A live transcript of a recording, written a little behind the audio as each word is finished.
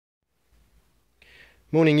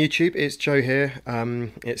Morning YouTube, it's Joe here.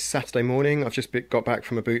 It's Saturday morning. I've just got back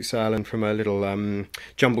from a boot sale and from a little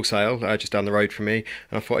jumble sale just down the road from me.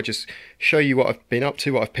 And I thought I'd just show you what I've been up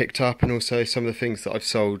to, what I've picked up, and also some of the things that I've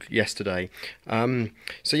sold yesterday.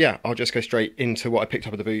 So yeah, I'll just go straight into what I picked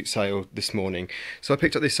up at the boot sale this morning. So I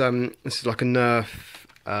picked up this, this is like a Nerf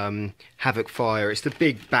Havoc Fire. It's the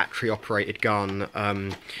big battery operated gun.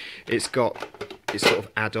 It's got its sort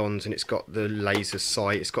of add-ons, and it's got the laser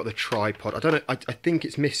sight, it's got the tripod. I don't know, I think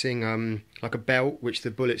it's missing like a belt which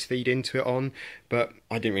the bullets feed into it on, but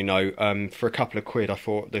I didn't really know. For a couple of quid I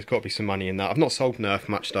thought there's got to be some money in that. I've not sold Nerf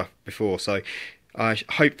much stuff before, so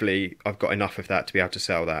hopefully I've got enough of that to be able to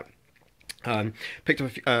sell that. Picked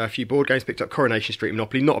up a few board games, picked up Coronation Street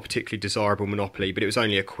Monopoly, not a particularly desirable Monopoly, but it was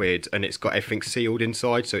only a quid, and it's got everything sealed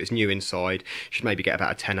inside, so it's new inside. Should maybe get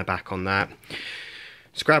about a tenner back on that.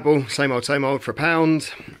 Scrabble, same old for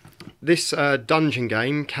 £1. This dungeon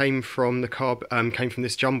game came from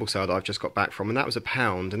this jumble sale that I've just got back from, and that was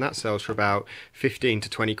 £1, and that sells for about 15 to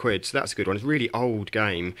 20 quid, so that's a good one. It's a really old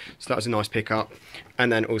game, so that was a nice pickup.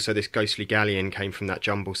 And then also this Ghostly Galleon came from that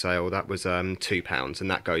jumble sale, that was £2,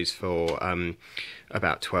 and that goes for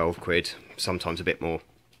about 12 quid, sometimes a bit more.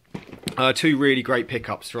 Two really great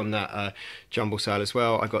pickups from that jumble sale as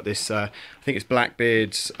well. I got this, I think it's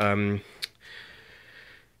Blackbeard's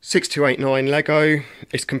 6289 Lego.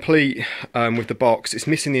 It's complete with the box. It's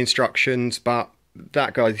missing the instructions, but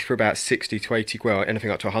that goes for about 60 to 80 quid, well,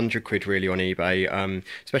 anything up to 100 quid really on eBay,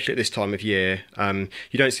 especially at this time of year. You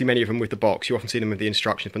don't see many of them with the box. You often see them with the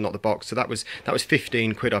instructions but not the box, so that was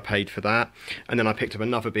 15 quid I paid for that. And then I picked up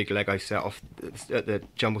another big Lego set off at the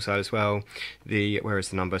jumble sale as well, where is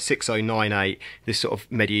the number, 6098, this sort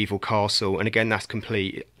of medieval castle, and again that's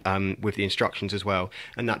complete with the instructions as well,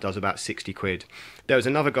 and that does about 60 quid. There was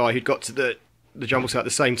another guy who'd got to the jumble sale at the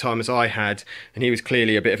same time as I had, and he was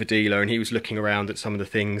clearly a bit of a dealer, and he was looking around at some of the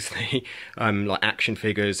things, like action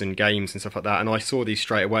figures and games and stuff like that, and I saw these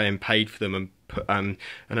straight away and paid for them, and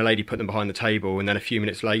a lady put them behind the table, and then a few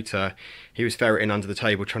minutes later he was ferreting under the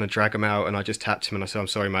table trying to drag them out, and I just tapped him and I said, "I'm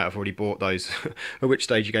sorry mate, I've already bought those." At which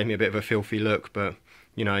stage he gave me a bit of a filthy look, but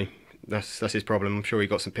you know, that's his problem. I'm sure he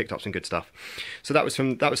picked up some good stuff. So that was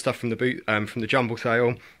stuff from the boot from the jumble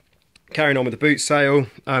sale. Carrying on with the boot sale,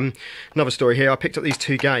 another story here. I picked up these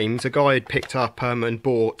two games. A guy had picked up and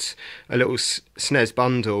bought a little SNES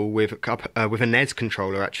bundle with a NES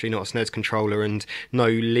controller, actually, not a SNES controller, and no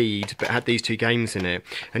lead, but had these two games in it.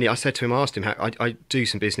 And I said to him, I asked him, I do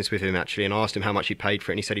some business with him actually, and I asked him how much he paid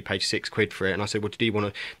for it, and he said he paid 6 quid for it. And I said, well, did he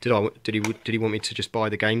want me to just buy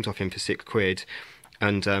the games off him for 6 quid?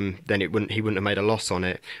 And then he wouldn't have made a loss on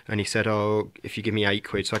it. And he said, oh, if you give me 8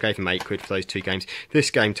 quid. So I gave him 8 quid for those two games. This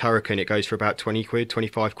game, Turrican, it goes for about 20 quid,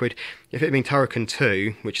 25 quid. If it had been Turrican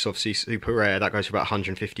 2, which is obviously super rare, that goes for about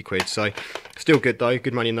 150 quid. So still good though,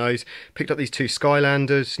 good money in those. Picked up these two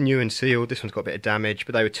Skylanders, new and sealed. This one's got a bit of damage,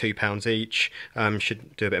 but they were £2 each.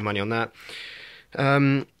 Should do a bit of money on that.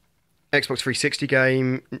 Xbox 360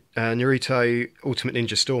 game, Naruto Ultimate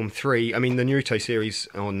Ninja Storm 3. I mean, the Naruto series,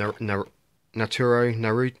 or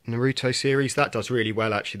Naruto series, that does really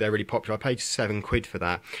well actually. They're really popular. I paid 7 quid for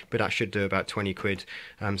that, but that should do about 20 quid,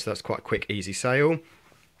 so that's quite a quick easy sale.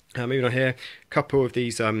 Moving on here, a couple of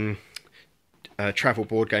these travel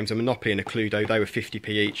board games, a Monopoly and a Cluedo, they were 50p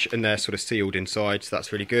each, and they're sort of sealed inside, so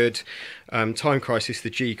that's really good. Time Crisis, the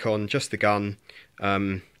G-Con, just the gun,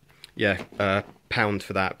 yeah, £1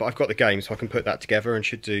 for that, but I've got the game so I can put that together and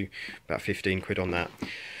should do about 15 quid on that.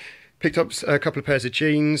 Picked up a couple of pairs of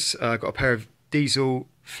jeans. Got a pair of Diesel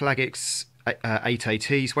Flagix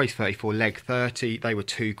 8ATs, waist 34, leg 30. They were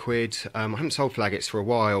 2 quid. I haven't sold Flagix for a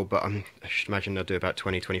while, but I should imagine they'll do about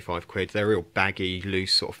 20, 25 quid. They're real baggy,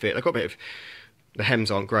 loose sort of fit. They've got a bit of, the hems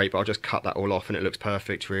aren't great, but I'll just cut that all off and it looks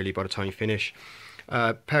perfect really by the time you finish.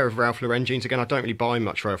 Pair of Ralph Lauren jeans. Again, I don't really buy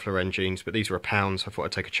much Ralph Lauren jeans, but these were £1, so I thought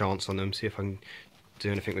I'd take a chance on them, see if I can do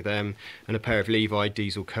anything with them. And a pair of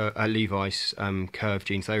Levi's curved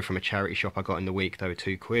jeans. They were from a charity shop I got in the week. They were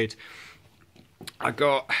 2 quid. I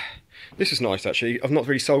got, this is nice actually. I've not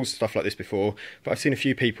really sold stuff like this before, but I've seen a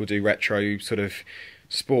few people do retro sort of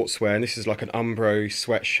sportswear, and this is like an Umbro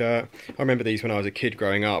sweatshirt. I remember these when I was a kid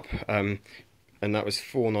growing up, and that was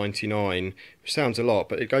 £4.99, which sounds a lot,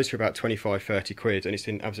 but it goes for about 25, 30 quid, and it's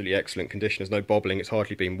in absolutely excellent condition. There's no bobbling, it's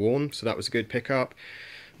hardly been worn, so that was a good pickup.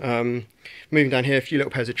 Moving down here, a few little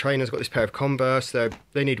pairs of trainers. Got this pair of Converse.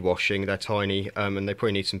 They need washing, they're tiny, and they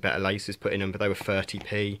probably need some better laces put in them, but they were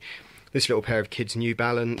 30p. This little pair of kids New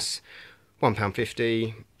Balance,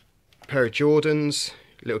 £1.50. Pair of Jordans,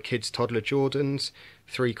 little kids toddler Jordans,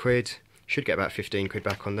 3 quid. Should get about 15 quid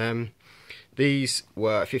back on them. These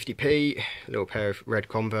were 50p, a little pair of red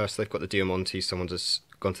Converse. They've got the Diamantes, someone just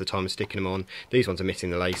gone to the time of sticking them on. These ones are missing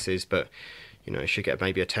the laces, but you know, should get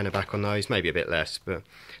maybe a tenner back on those, maybe a bit less, but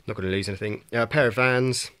not going to lose anything. A pair of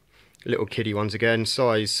Vans, little kiddie ones again,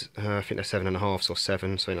 size, I think they're 7.5s or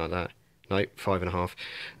 7, something like that. No, 5.5.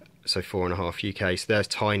 So 4.5 UK. So there's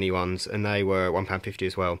tiny ones, and they were £1.50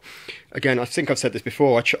 as well. Again, I think I've said this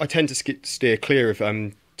before. I tend to steer clear of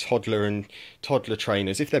toddler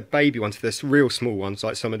trainers. If they're baby ones, if they're real small ones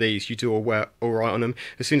like some of these, you do all right on them.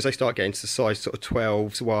 As soon as they start getting to the size sort of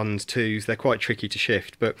 12s, 1s, 2s, they're quite tricky to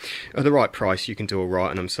shift. But at the right price, you can do all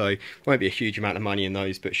right on them. So won't be a huge amount of money in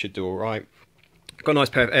those, but should do all right. Got a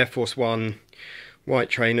nice pair of Air Force One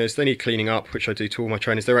white trainers. They need cleaning up, which I do to all my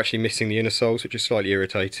trainers. They're actually missing the inner soles, which is slightly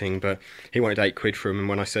irritating, but he wanted £8 for them, and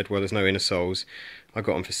when I said, well, there's no inner soles, I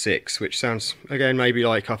got them for 6, which sounds, again, maybe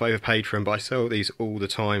like I've overpaid for them, but I sell these all the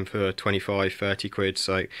time for 25, 30 quid,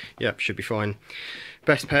 so yeah, should be fine.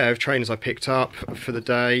 Best pair of trainers I picked up for the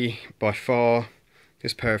day, by far,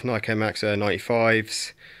 this pair of Nike Max Air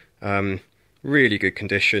 95s. Really good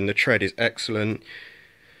condition, the tread is excellent.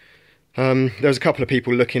 There was a couple of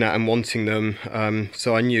people looking at and wanting them,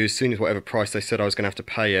 so I knew as soon as whatever price they said I was going to have to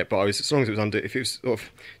pay it, but as long as it was under, if it was sort of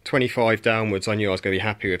 25 downwards, I knew I was going to be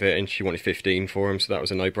happy with it, and she wanted 15 for them, so that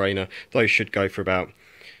was a no-brainer. Those should go for about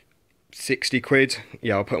 60 quid.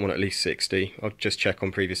 Yeah, I'll put them on at least 60. I'll just check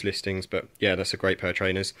on previous listings, but yeah, that's a great pair of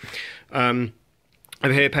trainers. Over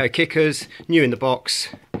here, a pair of kickers, new in the box,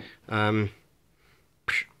 £2.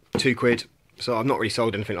 So I've not really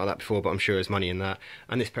sold anything like that before, but I'm sure there's money in that.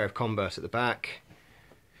 And this pair of Converse at the back,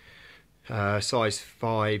 size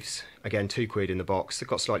 5s, again £2 in the box. They've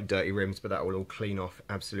got slightly dirty rims, but that will all clean off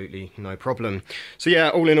absolutely no problem. So yeah,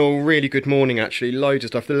 all in all, really good morning actually. Loads of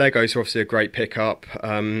stuff. The Legos are obviously a great pickup,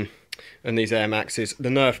 and these Air Maxes. The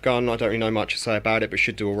Nerf gun, I don't really know much to say about it, but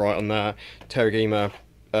should do all right on that. Terragima,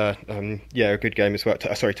 yeah, a good game as well.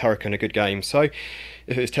 Sorry, Turrican, a good game. So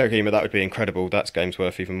if it was Terragima, that would be incredible. That's game's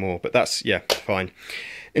worth even more, but that's, yeah, fine.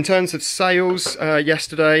 In terms of sales,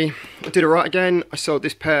 yesterday I did alright again. I sold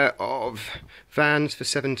this pair of Vans for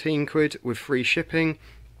 17 quid with free shipping.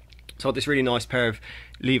 Sold this really nice pair of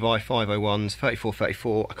Levi 501s, 34.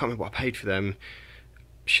 I can't remember what I paid for them.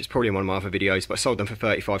 It's probably in one of my other videos, but I sold them for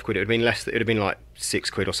 35 quid. It would have been less, it would have been like 6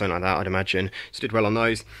 quid or something like that, I'd imagine. So did well on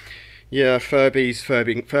those. Yeah, Furby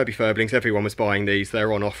Furblings, everyone was buying these.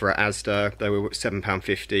 They're on offer at Asda. They were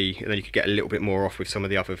 £7.50, and then you could get a little bit more off with some of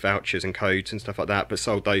the other vouchers and codes and stuff like that, but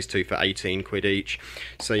sold those two for 18 quid each.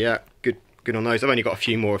 So yeah, good on those. I've only got a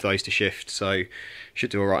few more of those to shift, so should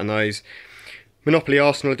do alright on those. Monopoly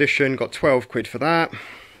Arsenal edition, got 12 quid for that.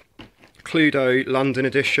 Cluedo London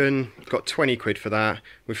edition, got 20 quid for that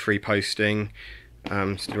with free posting.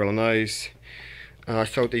 So do well on those. I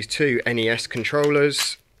sold these two NES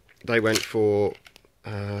controllers. They went for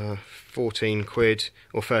 14 quid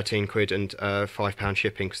or 13 quid and £5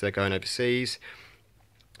 shipping because they're going overseas.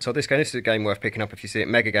 So this is a game worth picking up if you see it.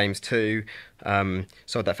 Mega Games 2,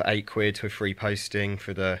 sold that for 8 quid with free posting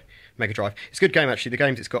for the Mega Drive. It's a good game actually. The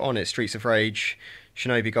games it's got on it, Streets of Rage,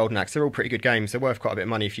 Shinobi, Golden Axe, they're all pretty good games. They're worth quite a bit of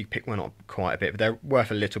money if you pick, well, not quite a bit, but they're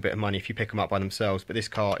worth a little bit of money if you pick them up by themselves. But this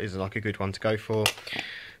cart is like a good one to go for.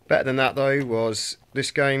 Better than that though was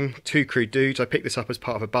this game, Two Crude Dudes. I picked this up as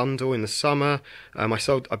part of a bundle in the summer. I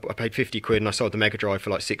paid 50 quid and I sold the Mega Drive for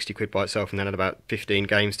like 60 quid by itself and then had about 15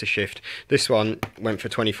 games to shift. This one went for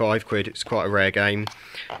 25 quid. It's quite a rare game.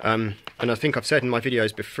 And I think I've said in my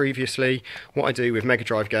videos previously, what I do with Mega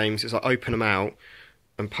Drive games is I open them out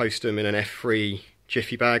and post them in an F3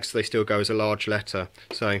 Jiffy bag so they still go as a large letter.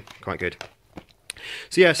 So quite good.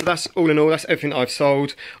 So yeah, so that's all in all, that's everything that I've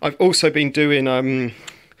sold. I've also been doing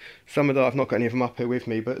some of the, I've not got any of them up here with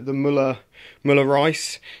me, but the Muller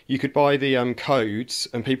rice, you could buy the codes,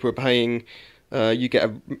 and people are paying. You get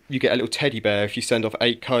a little teddy bear if you send off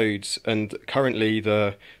 8 codes, and currently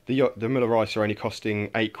the Muller rice are only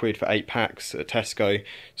costing 8 quid for 8 packs at Tesco.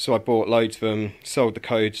 So I bought loads of them, sold the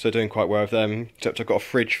codes, so doing quite well with them. Except I've got a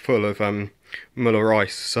fridge full of Muller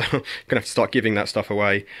rice, so I'm gonna have to start giving that stuff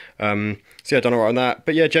away. So yeah, I've done alright on that.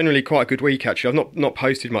 But yeah, generally quite a good week actually. I've not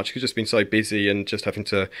posted much because I've just been so busy and just having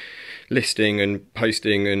to listing and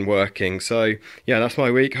posting and working. So yeah, that's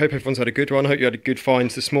my week. Hope everyone's had a good one. Hope you had a good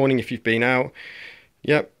finds this morning if you've been out.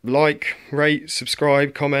 Yep, like, rate,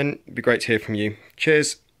 subscribe, comment. It'd be great to hear from you.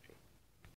 Cheers.